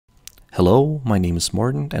Hello, my name is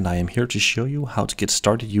Morten and I am here to show you how to get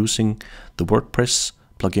started using the Wordpress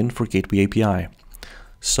plugin for Gateway API.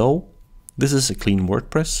 So this is a clean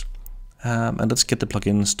WordPress and let's get the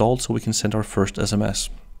plugin installed so we can send our first SMS.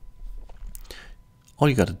 All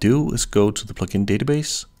you got to do is go to the plugin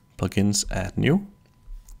database, plugins, add new,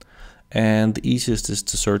 and the easiest is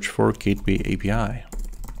to search for Gateway API.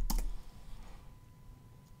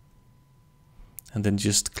 And then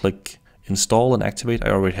just click install and activate.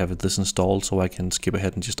 I already have this installed, so I can skip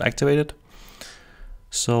ahead and just activate it.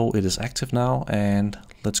 So it is active now, and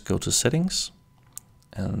let's go to settings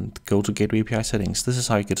and go to Gateway API settings. This is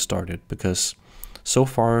how you get started, because so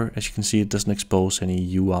far, as you can see, it doesn't expose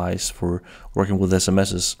any UIs for working with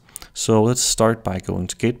SMSs. So let's start by going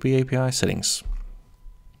to Gateway API settings.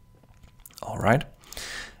 All right,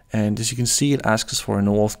 and as you can see, it asks us for an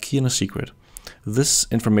OAuth key and a secret. This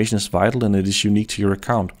information is vital and it is unique to your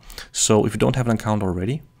account. So if you don't have an account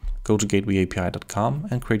already, go to GatewayAPI.com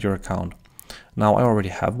and create your account. Now I already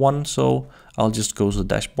have one, so I'll just go to the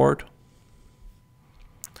dashboard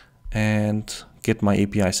and get my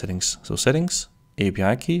API settings. So settings,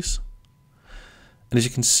 API keys. And as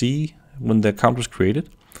you can see, when the account was created,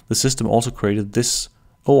 the system also created this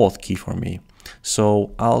OAuth key for me.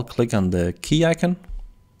 So I'll click on the key icon.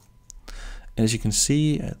 And as you can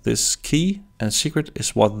see, this key and secret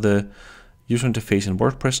is what the user interface in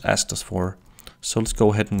WordPress asked us for. So let's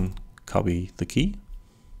go ahead and copy the key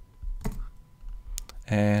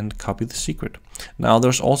and copy the secret. Now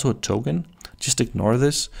there's also a token. Just ignore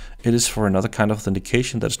this. It is for another kind of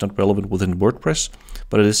authentication that is not relevant within WordPress,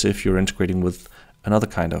 but it is if you're integrating with another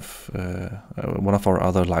kind of one of our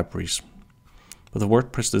other libraries. But the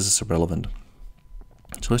WordPress, this is irrelevant.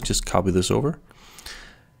 So let's just copy this over.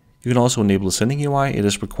 You can also enable the sending UI. It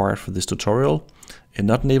is required for this tutorial. And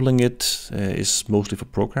not enabling it is mostly for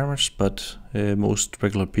programmers, but most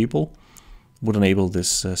regular people would enable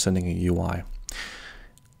this sending UI.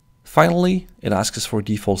 Finally, it asks us for a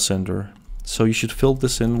default sender. So you should fill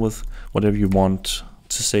this in with whatever you want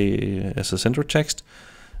to say as a sender text.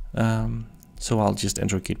 So I'll just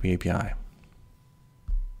enter Gateway API.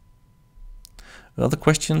 The other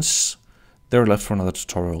questions, they're left for another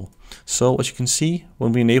tutorial. So as you can see,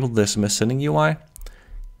 when we enabled the SMS sending UI,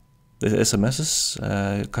 the SMS's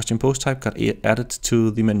custom post type got added to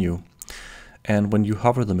the menu. And when you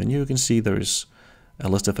hover the menu, you can see there is a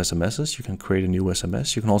list of SMSs. You can create a new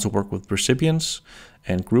SMS. You can also work with recipients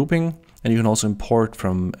and grouping, and you can also import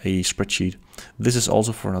from a spreadsheet. This is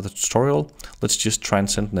also for another tutorial. Let's just try and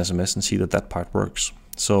send an SMS and see that that part works.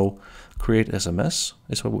 So create SMS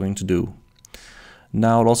is what we're going to do.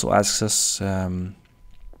 Now it also asks us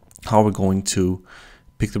how we're going to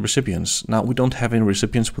pick the recipients. Now we don't have any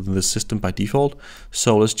recipients within the system by default,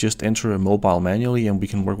 so let's just enter a mobile manually and we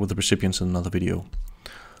can work with the recipients in another video.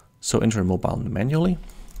 So enter a mobile manually,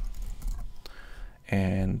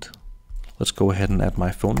 and let's go ahead and add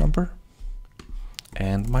my phone number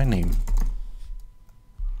and my name.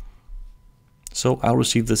 So I'll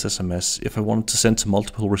receive this SMS. If I wanted to send to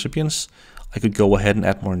multiple recipients, I could go ahead and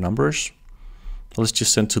add more numbers. Let's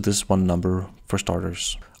just send to this one number for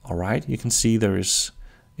starters. All right, you can see there is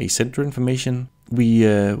a sender information.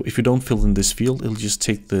 If you don't fill in this field, it'll just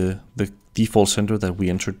take the default sender that we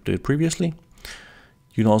entered previously.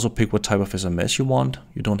 You can also pick what type of SMS you want.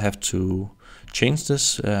 You don't have to change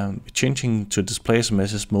this. Changing to display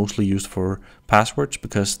SMS is mostly used for passwords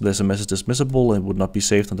because the SMS is dismissible and would not be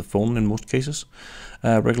saved on the phone in most cases.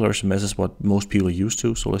 Regular SMS is what most people are used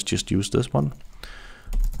to, so let's just use this one.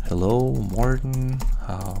 Hello, Morten,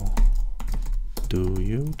 how do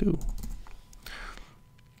you do?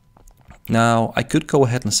 Now, I could go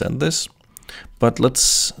ahead and send this, but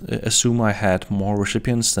let's assume I had more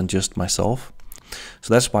recipients than just myself.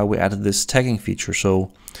 So that's why we added this tagging feature.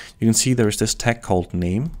 So you can see there is this tag called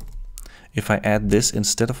name. If I add this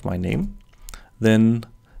instead of my name, then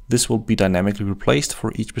this will be dynamically replaced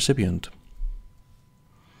for each recipient.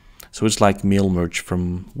 So it's like mail merge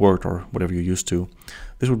from Word or whatever you're used to.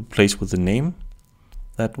 This will be replaced with the name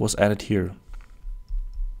that was added here.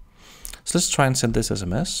 So let's try and send this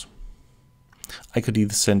SMS. I could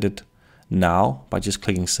either send it now by just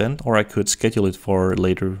clicking send, or I could schedule it for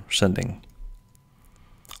later sending.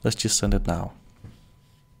 Let's just send it now.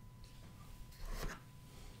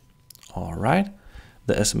 All right,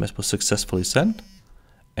 the SMS was successfully sent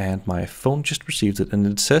and my phone just received it, and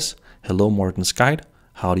it says, hello Morten's Guide,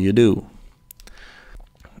 how do you do?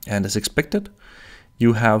 And as expected,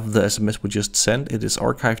 you have the SMS we just sent. It is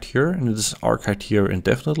archived here, and it is archived here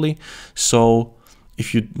indefinitely. So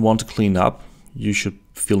if you want to clean up, you should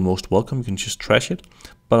feel most welcome. You can just trash it,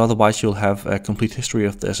 but otherwise you'll have a complete history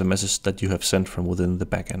of the SMSs that you have sent from within the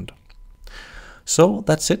backend. So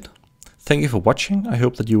that's it. Thank you for watching. I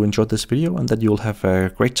hope that you enjoyed this video and that you'll have a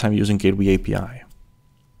great time using Gateway API.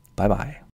 Bye bye.